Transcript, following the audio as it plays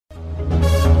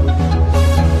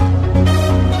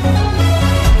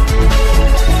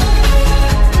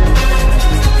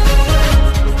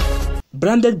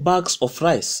Branded bags of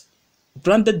rice,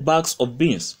 branded bags of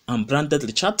beans, and branded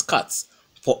recharge cards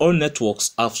for all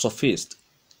networks have surfaced.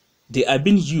 They are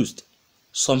being used,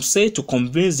 some say, to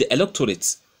convince the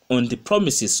electorate on the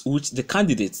promises which the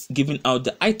candidates giving out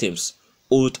the items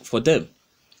owed for them.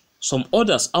 Some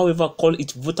others, however, call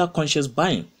it voter-conscious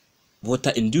buying,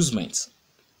 voter inducement.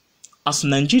 As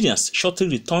Nigerians shortly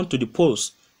return to the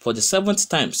polls for the 7th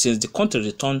time since the country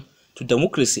returned to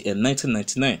democracy in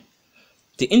 1999,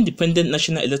 the Independent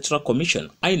National Electoral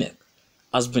Commission (INEC)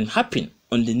 has been harping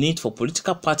on the need for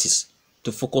political parties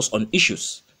to focus on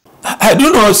issues. I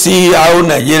do not see how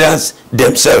Nigerians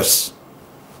themselves,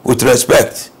 with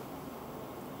respect,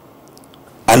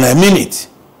 and I mean it,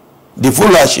 the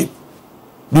followership,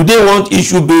 do they want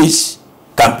issue-based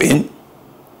campaign,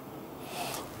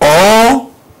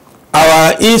 or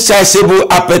our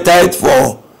insatiable appetite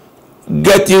for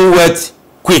getting wet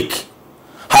quick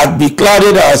has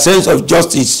beclouded our sense of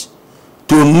justice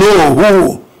to know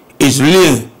who is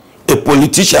really a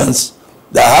politicians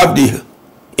that have the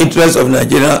interests of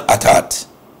Nigeria at heart?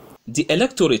 The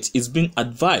electorate is being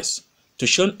advised to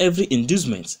shun every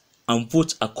inducement and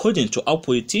vote according to how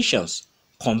politicians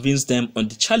convince them on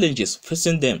the challenges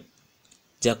facing them,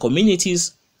 their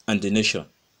communities, and the nation.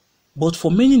 But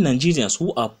for many Nigerians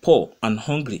who are poor and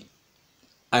hungry,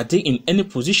 are they in any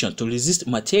position to resist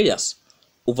materials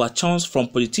overtones from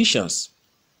politicians?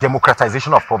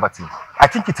 Democratization of poverty, I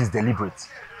think it is deliberate.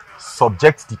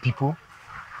 Subject the people,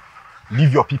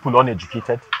 leave your people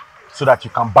uneducated, so that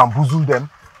you can bamboozle them,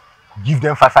 give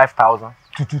them 5,000,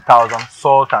 2,000,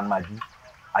 salt and Maggi.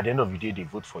 At the end of the day, they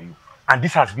vote for you. And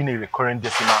this has been a recurrent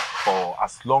decimal for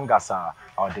as long as our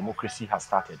democracy has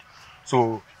started.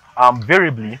 So,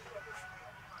 variably,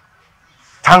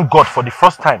 thank God, for the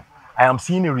first time, I am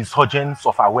seeing a resurgence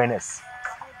of awareness.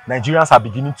 Nigerians are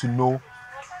beginning to know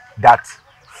that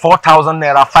 4,000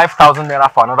 naira, 5,000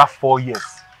 naira for another 4 years,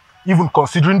 even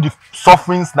considering the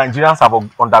sufferings Nigerians have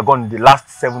undergone in the last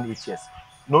 7-8 years.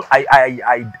 No,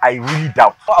 I really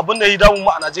doubt. Abin da ya damu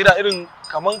a Najeriya irin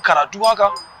kaman karatu haka,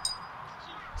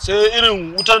 sai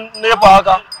irin wutan nefa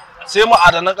haka, sai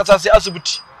ma'adanan ƙasa, sai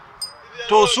asibiti.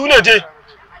 To su ne dai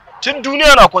tun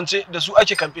duniya na kwance da su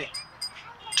ake kamfe.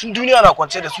 Tun duniya na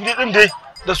kwance da su din dai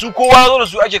da su kowa ya zo da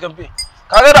su ake kamfe.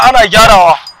 Kaga da ana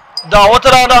gyarawa da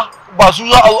wata rana ba su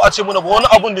za a zo a ce mana ba wani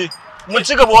abun ne mun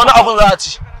ci gaba wani abun za a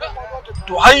ci.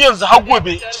 To har yanzu har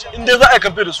gobe in dai za a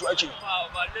kamfe da su ake.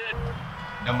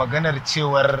 Da maganar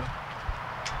cewar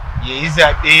yayi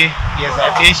zabe ya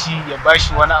zabe shi ya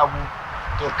bashi wani abu,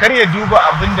 to kar ya duba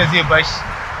abin da zai bashi,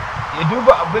 ya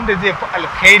duba abin da zai fi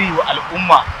alkhairi wa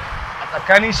al'umma a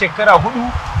tsakanin shekara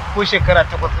 4 ko shekara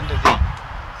 8 da zai.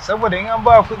 Saboda in an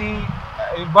ba kuɗi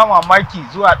ba mamaki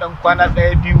zuwa dan kwana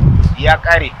 1-2 ya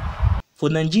kare. For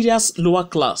Nigeria's lower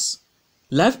class,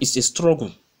 life is a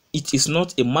struggle. It is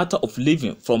not a matter of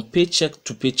living from paycheck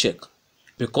to paycheck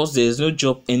because there is no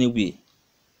job anywhere.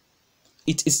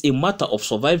 It is a matter of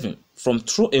surviving from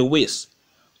throwaways,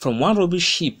 from one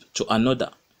rubbish heap to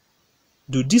another.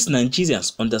 Do these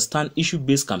Nigerians understand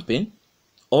issue-based campaign?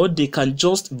 Or they can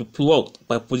just be plugged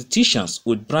by politicians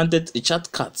with branded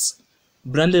recharge cards,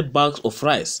 branded bags of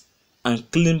rice, and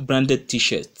clean branded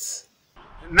t-shirts?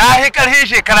 Na yi ƙarfin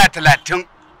shekara 30,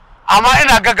 amma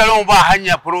ina ga garin ba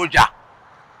hanya proja,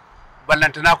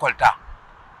 ballantana kwalta.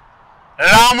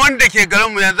 Ramun da ke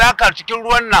garinmu yanzu aka cikin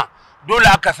ruwan nan dole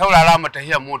aka saurara mu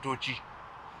tahiyar motoci.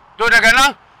 To daga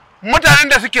nan mutanen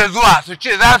da suke zuwa su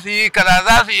ce za su yi kaza,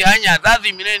 za su yi hanya, za su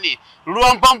yi menene,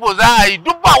 ruwan famfo za a yi,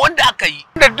 duk ba wanda aka yi.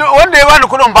 Wanda ya bani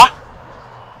kuɗin ba,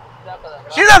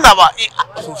 shi zan zaba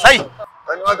sosai.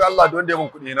 Dan haka Allah don da ya mun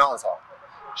kuɗi na ansa.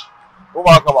 Ko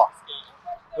ba haka ba?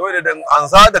 Dole da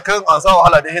ansa da kan ansa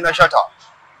wahala da hina shata.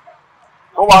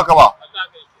 Ko ba haka ba?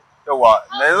 Yawa,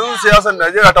 yanzu siyasar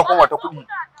Najeriya ta koma ta kuɗi.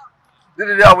 Duk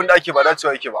da dai abin da ake ba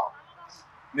dacewa yake ba.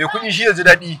 Mai kuɗi shi ya ji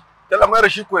daɗi, talamai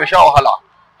shi ko ya sha wahala.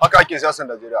 Haka ake siyasar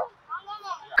Najeriya.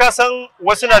 Ka san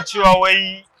wasu na cewa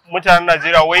wai mutanen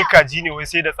Najeriya wai kaji ne wai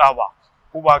sai da tsaba.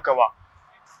 Ko ba haka ba?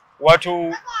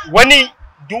 Wato wani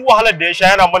duk wahalar da ya sha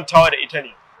yana mantawa da ita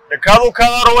ne. Da ka zo ka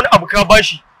zaro wani abu ka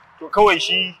bashi, to kawai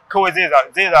shi kawai zai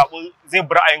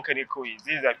bar ra'ayinka ne kawai,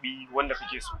 zai zaɓi wanda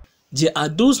kake so. There are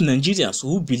those Nigerians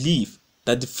who believe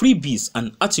that the freebies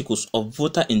and articles of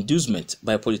voter inducement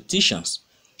by politicians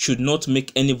should not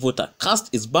make any voter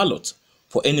cast his ballot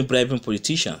for any bribing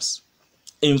politicians.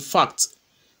 In fact,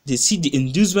 they see the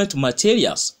inducement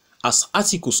materials as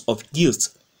articles of guilt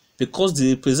because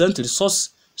they represent resources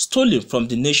stolen from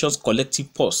the nation's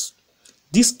collective purse.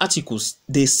 These articles,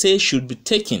 they say, should be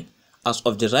taken as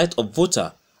of the right of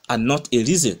voter and not a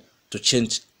reason to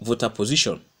change voter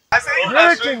position.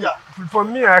 Anything for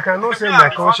me, I cannot say my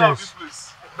conscience.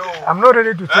 I'm not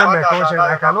ready to tell my conscience.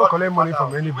 I cannot collect money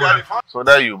from anybody. So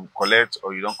that you collect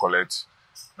or you don't collect,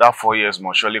 that 4 years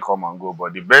must surely come and go.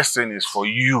 But the best thing is for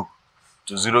you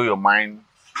to zero your mind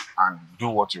and do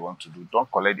what you want to do. Don't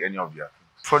collect any of their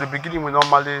things. From the beginning, we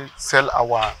normally sell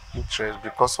our interest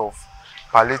because of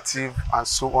palliative and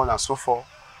so on and so forth.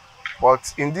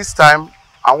 But in this time,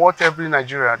 I want every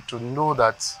Nigerian to know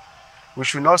that we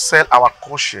should not sell our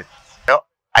conscience. Well,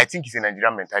 I think it's a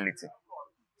Nigerian mentality.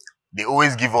 They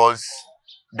always give us,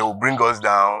 they will bring us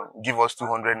down, give us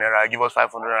 200 naira, give us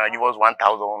 500 naira, give us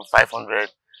 1,500,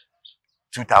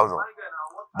 2,000.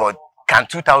 But can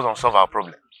 2,000 solve our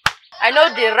problem? I know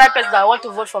the right person that I want to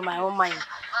vote for my own mind.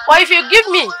 But if you give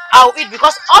me, I'll eat,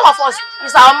 because all of us,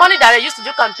 it's our money that I used to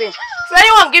do campaign. If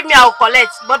anyone give me, I'll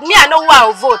collect. But me, I know who I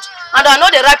will vote. And I know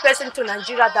the right person to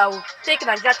Nigeria that will take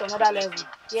Nigeria to another level.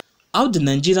 Yeah. How the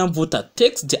Nigerian voter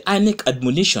takes the INEC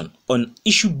admonition on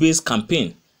issue-based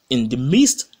campaign in the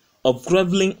midst of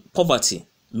groveling poverty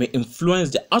may influence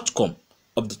the outcome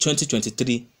of the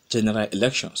 2023 general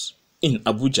elections. In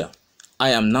Abuja,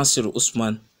 I am Nasiru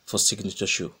Usman for Signature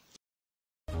Show.